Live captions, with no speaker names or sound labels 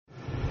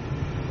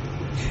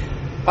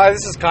Hi,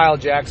 this is Kyle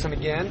Jackson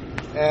again,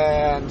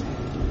 and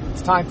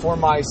it's time for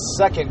my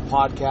second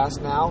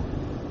podcast now.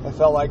 I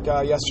felt like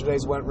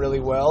yesterday's went really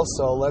well,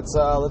 so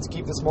let's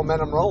keep this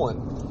momentum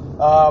rolling.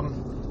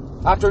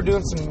 After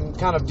doing some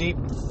kind of deep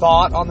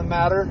thought on the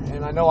matter,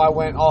 and I know I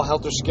went all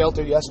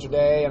helter-skelter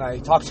yesterday, and I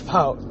talked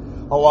about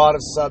a lot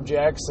of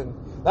subjects,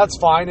 and that's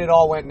fine. It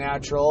all went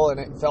natural, and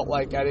it felt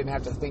like I didn't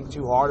have to think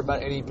too hard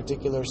about any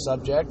particular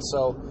subject,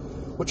 so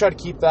we'll try to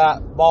keep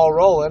that ball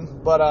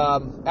rolling. But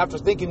after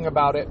thinking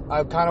about it,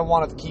 I kind of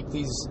wanted to keep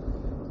these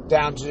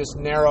down to just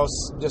narrow,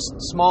 just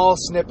small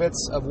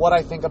snippets of what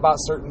I think about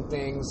certain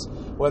things,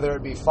 whether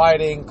it be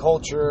fighting,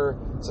 culture,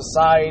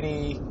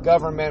 society,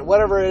 government,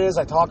 whatever it is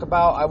I talk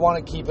about. I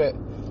want to keep it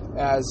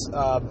as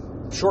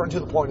short and to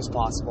the point as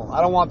possible.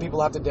 I don't want people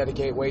to have to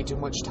dedicate way too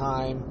much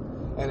time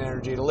and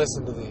energy to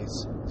listen to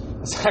these.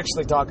 I was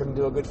actually talking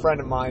to a good friend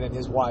of mine and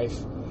his wife,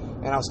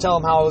 and I was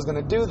telling him how I was going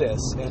to do this,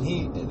 and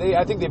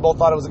I think they both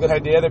thought it was a good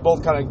idea. They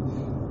both kind of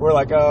were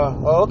like,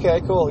 oh,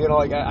 okay, cool. You know,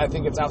 like I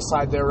think it's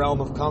outside their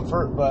realm of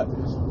comfort, but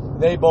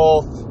they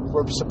both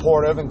were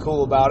supportive and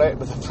cool about it.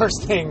 But the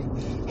first thing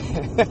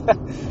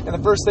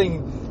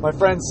my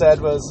friend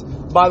said was,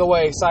 by the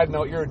way, side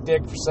note, you're a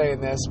dick for saying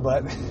this,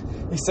 but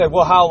he said,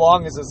 well, how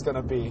long is this going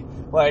to be?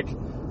 Like,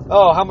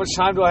 oh, how much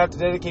time do I have to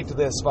dedicate to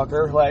this,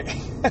 fucker? Like,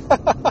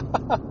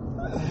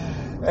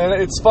 and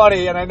it's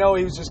funny, and I know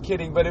he was just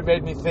kidding, but it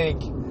made me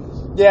think,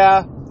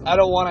 yeah, I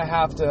don't want to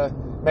have to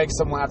make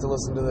someone have to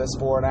listen to this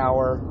for an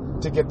hour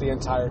to get the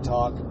entire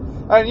talk.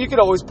 And you could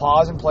always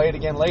pause and play it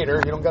again later.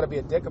 You don't got to be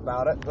a dick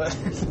about it. But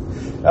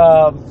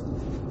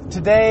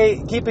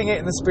today, keeping it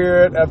in the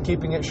spirit of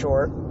keeping it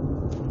short,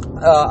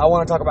 I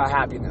want to talk about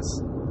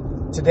happiness.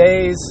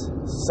 Today's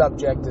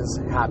subject is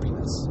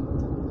happiness.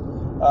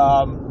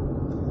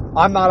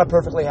 I'm not a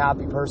perfectly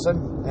happy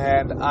person,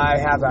 and I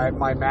have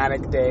my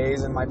manic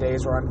days and my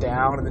days where I'm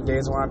down and the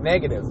days where I'm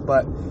negative.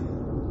 But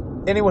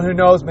anyone who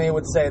knows me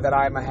would say that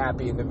I'm a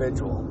happy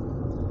individual.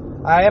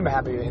 I am a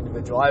happy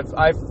individual.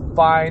 I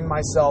find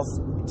myself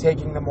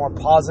taking the more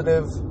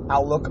positive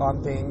outlook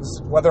on things,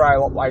 whether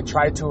I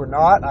try to or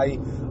not.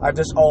 I've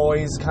just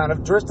always kind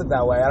of drifted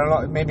that way. I don't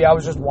know. Maybe I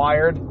was just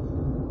wired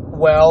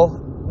well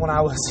when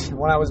I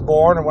was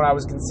born and when I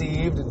was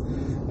conceived,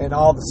 and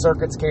all the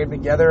circuits came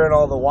together and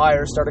all the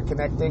wires started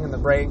connecting and the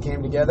brain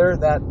came together.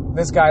 That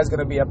this guy is going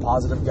to be a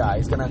positive guy.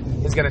 He's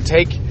gonna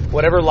take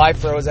whatever life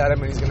throws at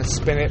him and he's going to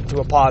spin it to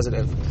a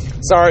positive.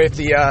 Sorry if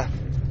I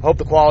hope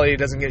the quality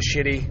doesn't get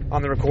shitty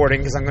on the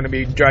recording, because I'm going to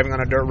be driving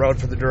on a dirt road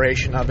for the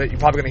duration of it. You're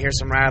probably going to hear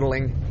some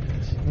rattling.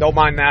 Don't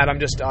mind that. I'm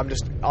just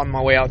on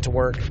my way out to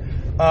work.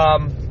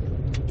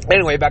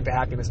 Anyway, back to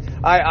happiness.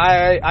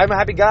 I'm a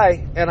happy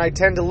guy, and I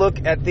tend to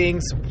look at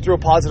things through a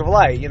positive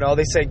light. You know,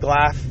 they say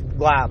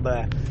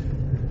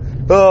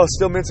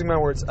still mincing my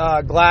words.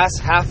 Glass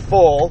half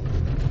full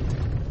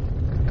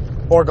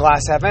or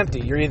glass half empty.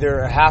 You're either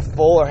a half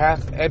full or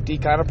half empty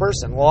kind of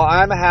person. Well,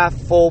 I'm a half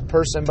full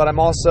person, but I'm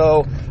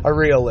also a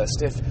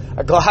realist. If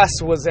a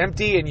glass was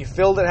empty and you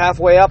filled it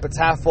halfway up, it's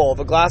half full. If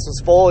a glass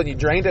was full and you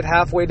drained it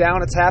halfway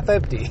down, it's half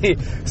empty.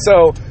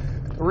 So,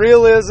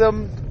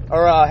 realism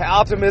or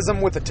optimism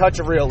with a touch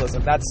of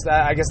realism.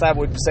 I guess I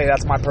would say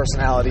that's my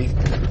personality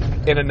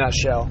in a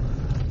nutshell.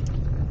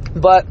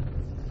 But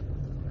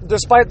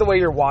despite the way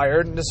you're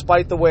wired, and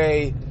despite the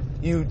way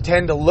you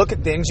tend to look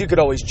at things, you could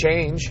always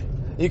change.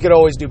 You could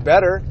always do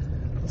better.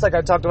 It's like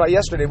I talked about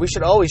yesterday. We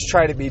should always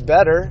try to be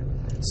better.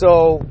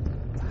 So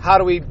how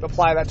do we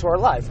apply that to our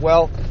life?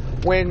 Well,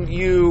 when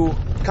you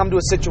come to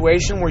a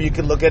situation where you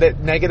can look at it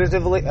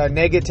negatively, and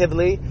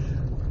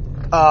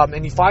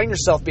you find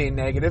yourself being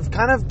negative,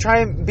 kind of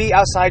try and be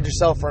outside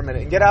yourself for a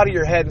minute and get out of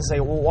your head and say,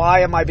 well,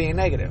 why am I being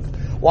negative?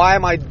 Why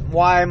am I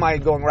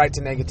going right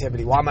to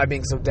negativity? Why am I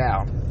being so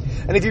down?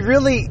 And if you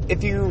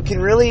can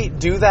really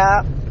do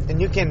that,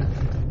 and you can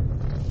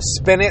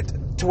spin it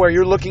to where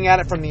you're looking at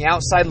it from the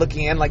outside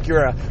looking in, like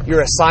you're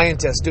a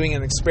scientist doing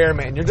an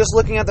experiment, and you're just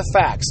looking at the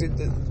facts.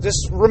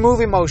 Just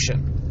remove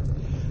emotion.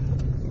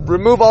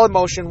 Remove all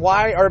emotion.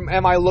 Why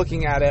am I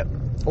looking at it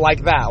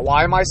like that?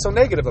 Why am I so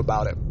negative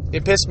about it?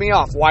 It pissed me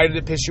off. Why did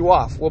it piss you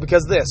off? Well,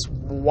 because this.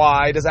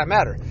 Why does that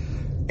matter?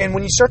 And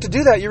when you start to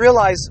do that, you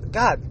realize,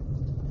 God,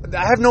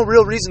 I have no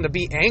real reason to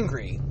be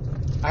angry.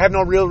 I have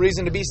no real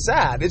reason to be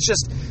sad. It's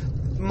just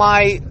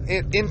my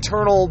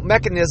internal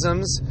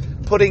mechanisms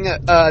putting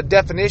a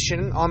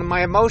definition on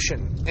my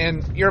emotion.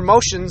 And your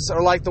emotions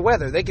are like the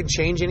weather. They can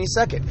change any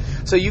second.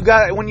 So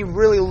when you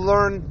really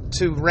learn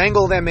to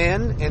wrangle them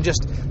in and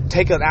just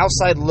take an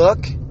outside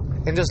look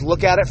and just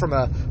look at it from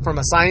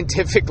a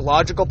scientific,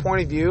 logical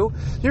point of view,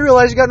 you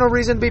realize you got no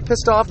reason to be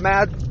pissed off,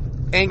 mad,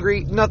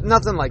 angry,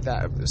 nothing like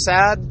that.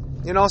 Sad,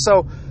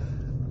 so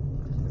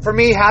for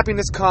me,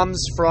 happiness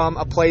comes from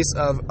a place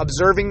of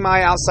observing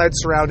my outside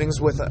surroundings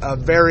with a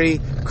very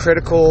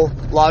critical,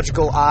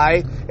 logical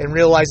eye, and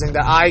realizing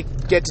that I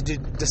get to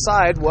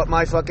decide what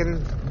my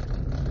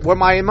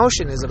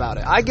emotion is about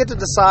it. I get to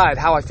decide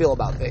how I feel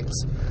about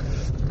things.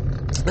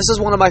 This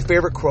is one of my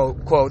favorite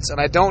quotes, and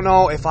I don't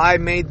know if I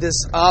made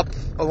this up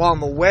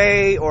along the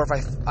way or if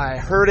I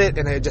heard it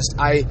and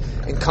I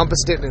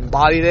encompassed it and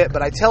embodied it,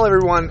 but I tell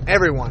everyone,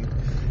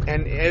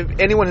 and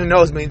anyone who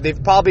knows me,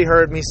 they've probably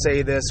heard me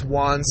say this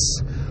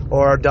once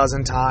or a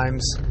dozen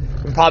times.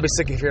 I'm probably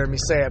sick of hearing me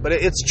say it, but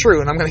it's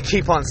true, and I'm going to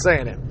keep on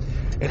saying it.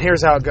 And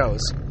here's how it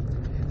goes.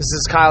 This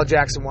is Kyle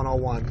Jackson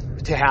 101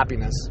 to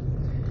happiness.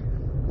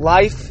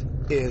 Life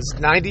is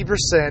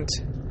 90%.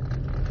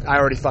 I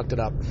already fucked it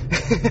up.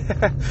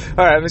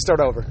 All right, let me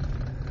start over.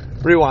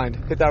 Rewind.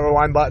 Hit that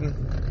rewind button.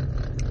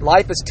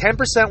 Life is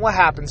 10% what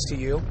happens to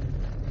you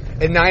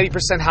and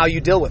 90% how you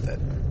deal with it.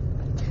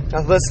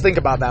 Now, let's think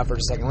about that for a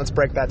second. Let's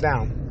break that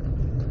down.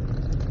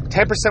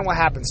 10% what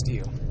happens to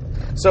you.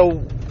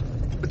 So,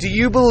 do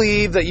you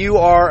believe that you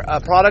are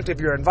a product of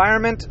your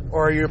environment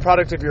or are you a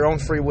product of your own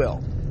free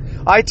will?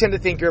 I tend to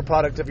think you're a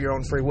product of your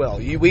own free will.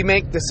 We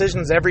make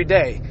decisions every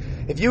day.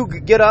 If you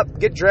get up,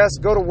 get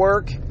dressed, go to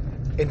work,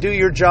 and do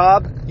your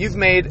job, you've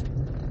made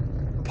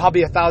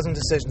probably 1,000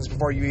 decisions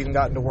before you even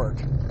got into work.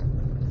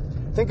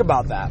 Think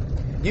about that.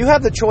 You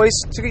have the choice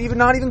to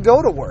not even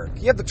go to work.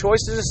 You have the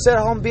choice to just sit at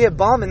home, be a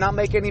bum, and not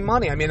make any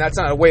money. I mean, that's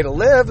not a way to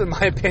live, in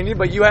my opinion,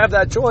 but you have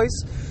that choice,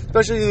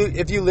 especially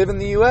if you live in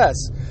the U.S.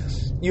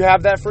 You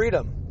have that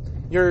freedom.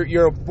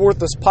 You're a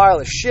worthless pile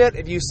of shit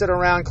if you sit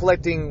around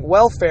collecting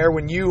welfare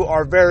when you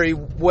are very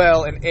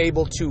well and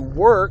able to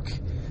work.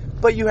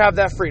 But you have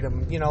that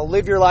freedom.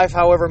 Live your life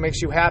however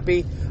makes you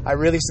happy. I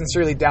really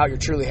sincerely doubt you're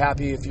truly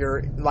happy if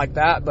you're like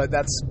that, but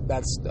that's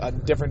a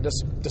different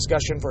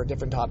discussion for a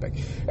different topic.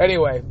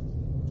 Anyway,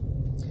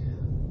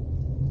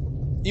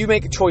 you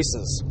make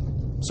choices.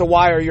 So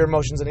why are your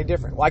emotions any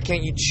different? Why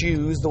can't you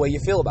choose the way you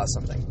feel about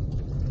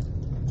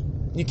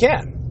something? You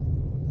can.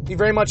 You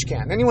very much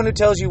can. Anyone who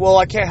tells you, well,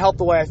 I can't help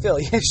the way I feel.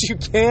 Yes, you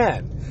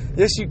can.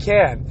 Yes, you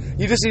can.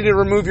 You just need to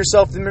remove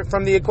yourself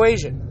from the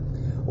equation.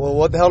 Well,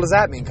 what the hell does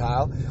that mean,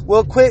 Kyle?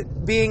 Well,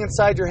 quit being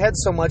inside your head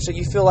so much that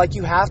you feel like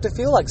you have to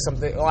feel like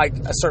something, like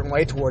a certain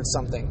way towards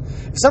something.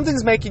 If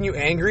something's making you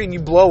angry and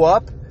you blow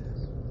up,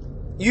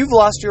 you've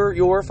lost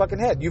your fucking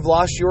head. You've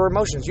lost your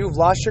emotions. You've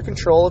lost your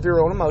control of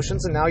your own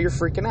emotions, and now you're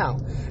freaking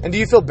out. And do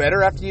you feel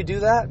better after you do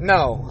that?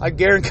 No. I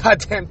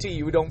guarantee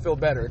you don't feel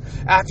better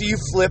after you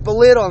flip a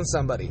lid on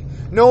somebody.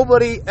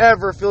 Nobody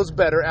ever feels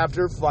better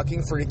after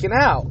fucking freaking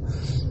out.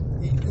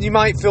 You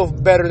might feel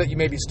better that you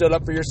maybe stood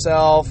up for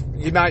yourself.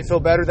 You might feel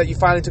better that you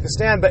finally took a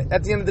stand. But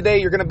at the end of the day,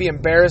 you're going to be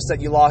embarrassed that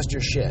you lost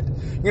your shit.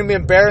 You're going to be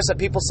embarrassed that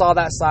people saw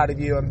that side of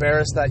you.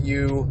 Embarrassed that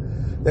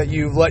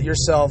you've let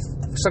yourself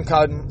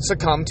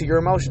succumb to your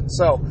emotions.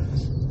 So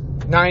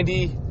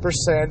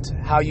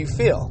 90% how you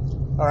feel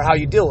or how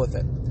you deal with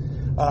it.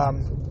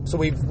 So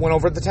we went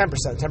over the 10%.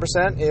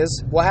 10%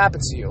 is what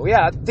happens to you.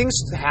 Yeah,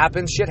 things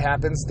happen. Shit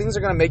happens. Things are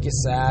going to make you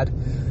sad.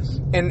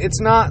 And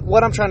it's not,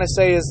 what I'm trying to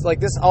say is,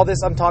 like, all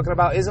this I'm talking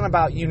about isn't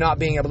about you not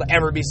being able to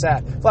ever be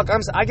sad. Fuck,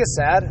 I get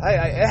sad.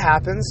 It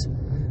happens.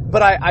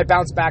 But I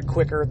bounce back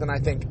quicker than I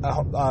think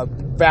a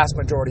vast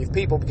majority of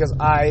people because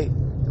I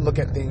look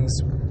at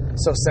things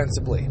so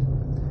sensibly.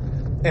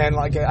 And,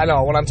 like, I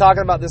know, when I'm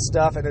talking about this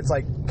stuff and it's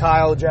like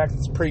Kyle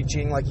Jackson's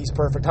preaching like he's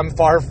perfect, I'm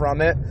far from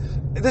it.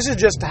 This is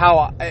just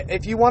how,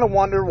 if you want to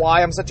wonder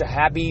why I'm such a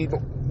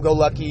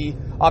happy-go-lucky,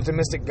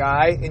 optimistic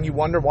guy and you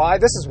wonder why,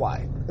 this is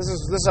why. This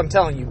is I'm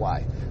telling you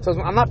why. So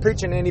I'm not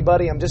preaching to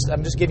anybody. I'm just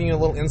giving you a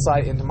little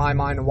insight into my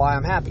mind and why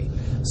I'm happy.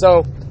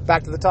 So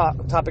back to the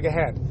topic at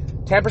hand.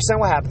 10%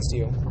 what happens to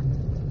you.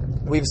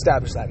 We've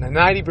established that. Now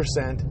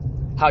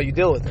 90% how you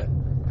deal with it.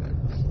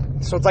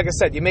 So it's like I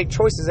said, you make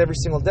choices every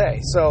single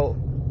day. So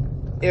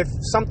if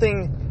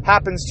something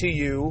happens to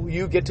you,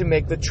 you get to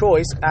make the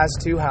choice as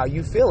to how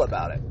you feel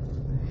about it.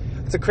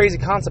 It's a crazy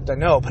concept, I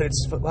know, but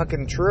it's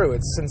fucking true.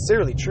 It's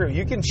sincerely true.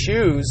 You can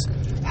choose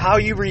how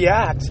you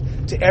react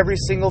to every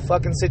single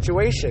fucking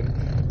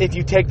situation if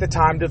you take the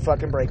time to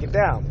fucking break it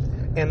down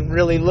and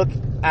really look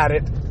at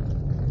it,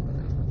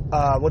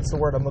 what's the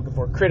word I'm looking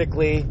for?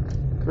 Critically,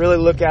 really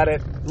look at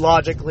it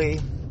logically.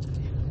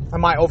 I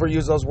might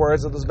overuse those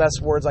words, those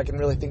best words I can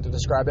really think to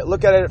describe it.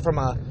 Look at it from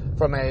a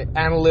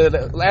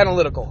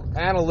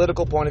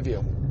analytical point of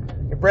view.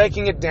 You're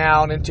breaking it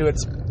down into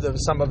the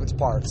sum of its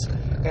parts.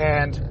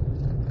 And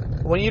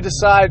when you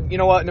decide, you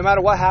know what, no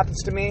matter what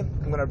happens to me,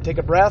 I'm going to take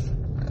a breath,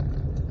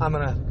 I'm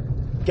going to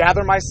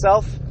gather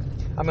myself,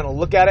 I'm going to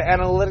look at it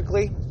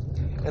analytically,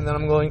 and then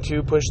I'm going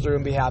to push through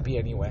and be happy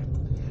anyway.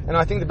 And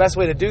I think the best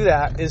way to do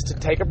that is to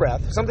take a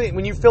breath.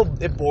 When you feel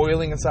it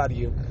boiling inside of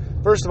you,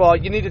 first of all,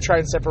 you need to try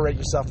and separate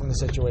yourself from the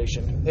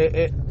situation,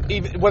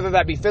 even whether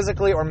that be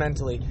physically or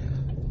mentally.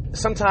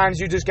 Sometimes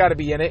you just got to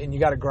be in it, and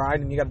you got to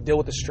grind, and you got to deal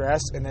with the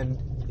stress, and then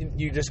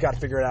you just got to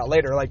figure it out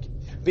later. Like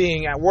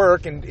being at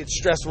work, and it's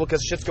stressful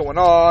because shit's going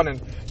on,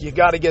 and you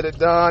got to get it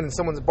done, and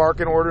someone's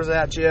barking orders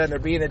at you, and they're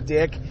being a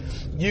dick.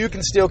 You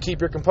can still keep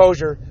your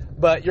composure,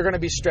 but you're going to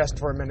be stressed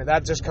for a minute.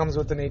 That just comes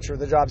with the nature of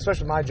the job,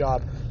 especially my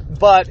job.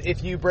 But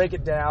if you break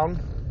it down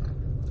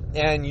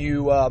and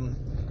you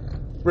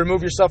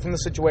remove yourself from the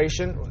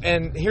situation.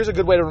 And here's a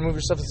good way to remove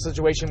yourself from the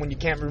situation when you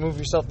can't remove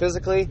yourself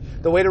physically.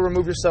 The way to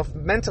remove yourself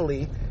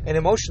mentally and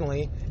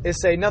emotionally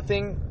is say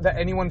nothing that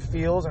anyone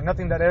feels or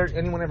nothing that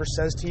anyone ever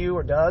says to you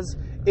or does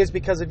is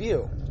because of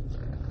you.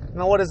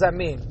 Now, what does that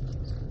mean?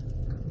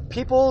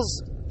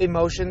 People's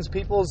emotions,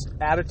 people's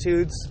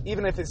attitudes,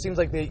 even if it seems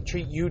like they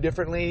treat you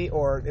differently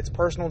or it's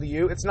personal to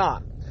you, it's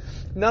not.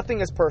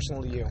 Nothing is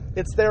personal to you.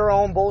 It's their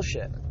own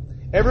bullshit.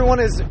 Everyone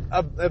is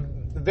a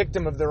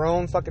victim of their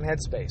own fucking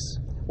headspace.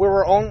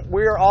 We're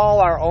all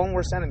our own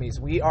worst enemies.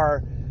 We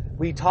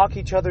talk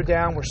each other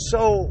down. We're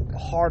so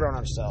hard on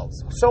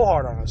ourselves.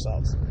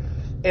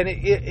 And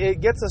it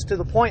gets us to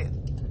the point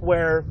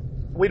where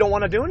we don't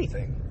want to do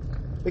anything.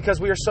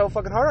 Because we are so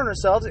fucking hard on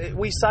ourselves,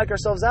 we psych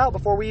ourselves out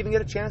before we even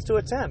get a chance to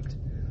attempt.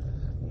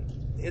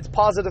 It's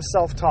positive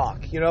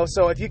self-talk, you know.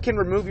 So if you can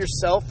remove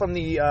yourself from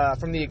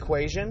the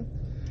equation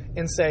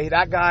and say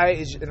that guy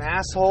is an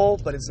asshole,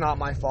 but it's not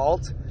my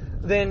fault,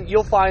 then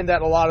you'll find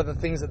that a lot of the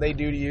things that they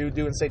do to you,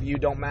 do and say to you,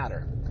 don't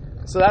matter.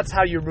 So that's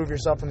how you remove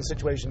yourself from the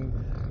situation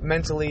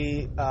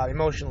mentally,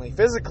 emotionally.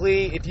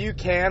 Physically, if you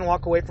can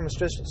walk away from a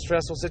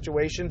stressful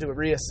situation to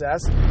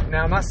reassess.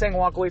 Now, I'm not saying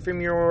walk away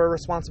from your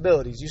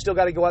responsibilities. You still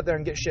got to go out there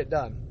and get shit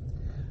done.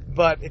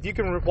 But if you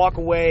can walk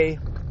away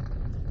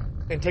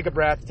and take a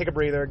breath, take a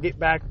breather, get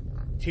back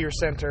to your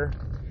center,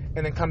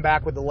 and then come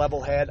back with a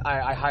level head,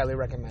 I highly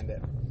recommend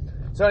it.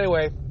 So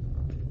anyway,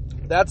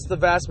 that's the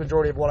vast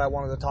majority of what I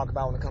wanted to talk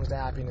about when it comes to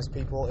happiness,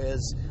 people,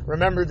 is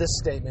remember this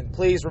statement.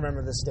 Please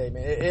remember this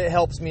statement. It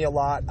helps me a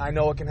lot. I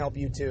know it can help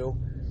you too.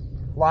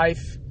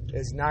 Life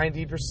is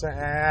 90%.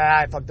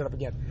 I fucked it up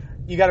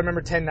again. You got to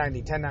remember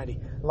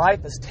 10-90.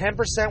 Life is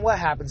 10% what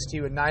happens to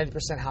you and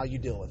 90% how you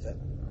deal with it.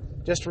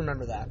 Just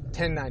remember that.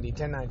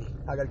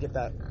 10-90. I got to get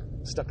that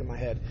stuck in my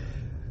head.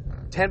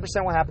 10%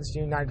 what happens to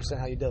you, 90%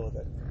 how you deal with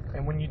it.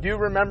 And when you do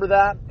remember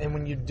that, and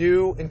when you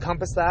do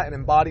encompass that and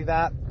embody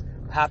that,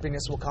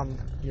 happiness will come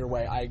your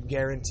way. I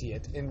guarantee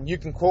it. And you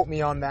can quote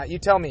me on that. You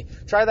tell me,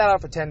 try that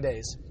out for 10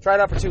 days. Try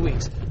it out for 2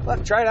 weeks.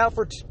 But try it out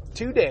for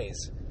 2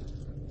 days.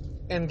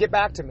 And get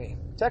back to me.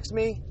 Text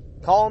me.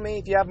 Call me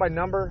if you have my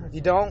number. If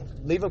you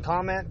don't, leave a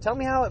comment. Tell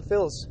me how it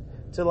feels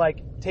to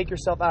take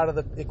yourself out of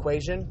the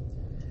equation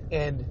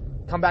and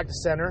come back to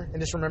center.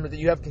 And just remember that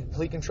you have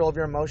complete control of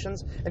your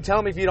emotions. And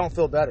tell me if you don't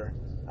feel better.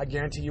 I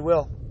guarantee you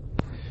will.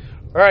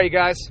 All right, you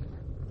guys.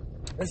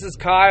 This is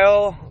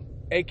Kyle,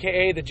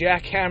 a.k.a. the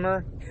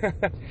Jackhammer.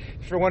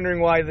 If you're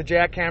wondering why the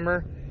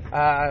Jackhammer,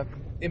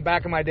 in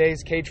back in my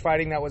days, cage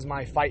fighting, that was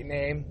my fight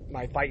name,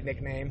 my fight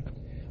nickname.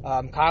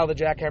 Kyle the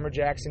Jackhammer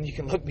Jackson. You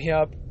can look me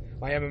up.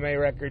 My MMA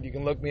record, you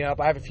can look me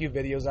up. I have a few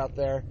videos out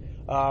there.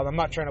 I'm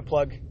not trying to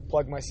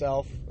plug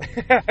myself.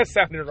 That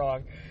sounded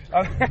wrong.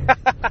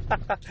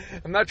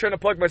 I'm not trying to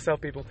plug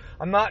myself, people.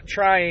 I'm not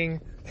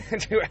trying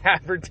to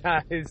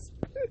advertise.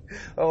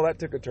 Oh, that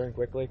took a turn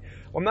quickly.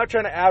 I'm not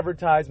trying to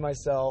advertise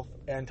myself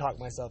and talk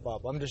myself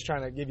up. I'm just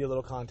trying to give you a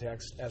little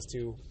context as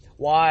to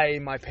why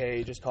my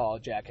page is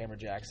called Jackhammer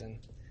Jackson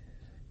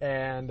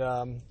and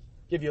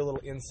give you a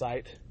little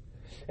insight.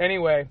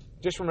 Anyway,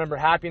 just remember,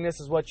 happiness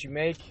is what you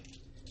make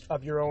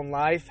of your own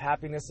life.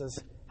 Happiness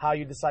is how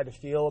you decide to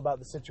feel about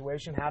the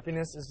situation.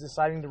 Happiness is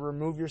deciding to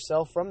remove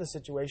yourself from the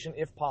situation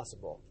if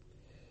possible.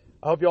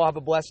 I hope you all have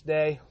a blessed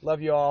day.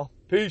 Love you all.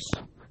 Peace.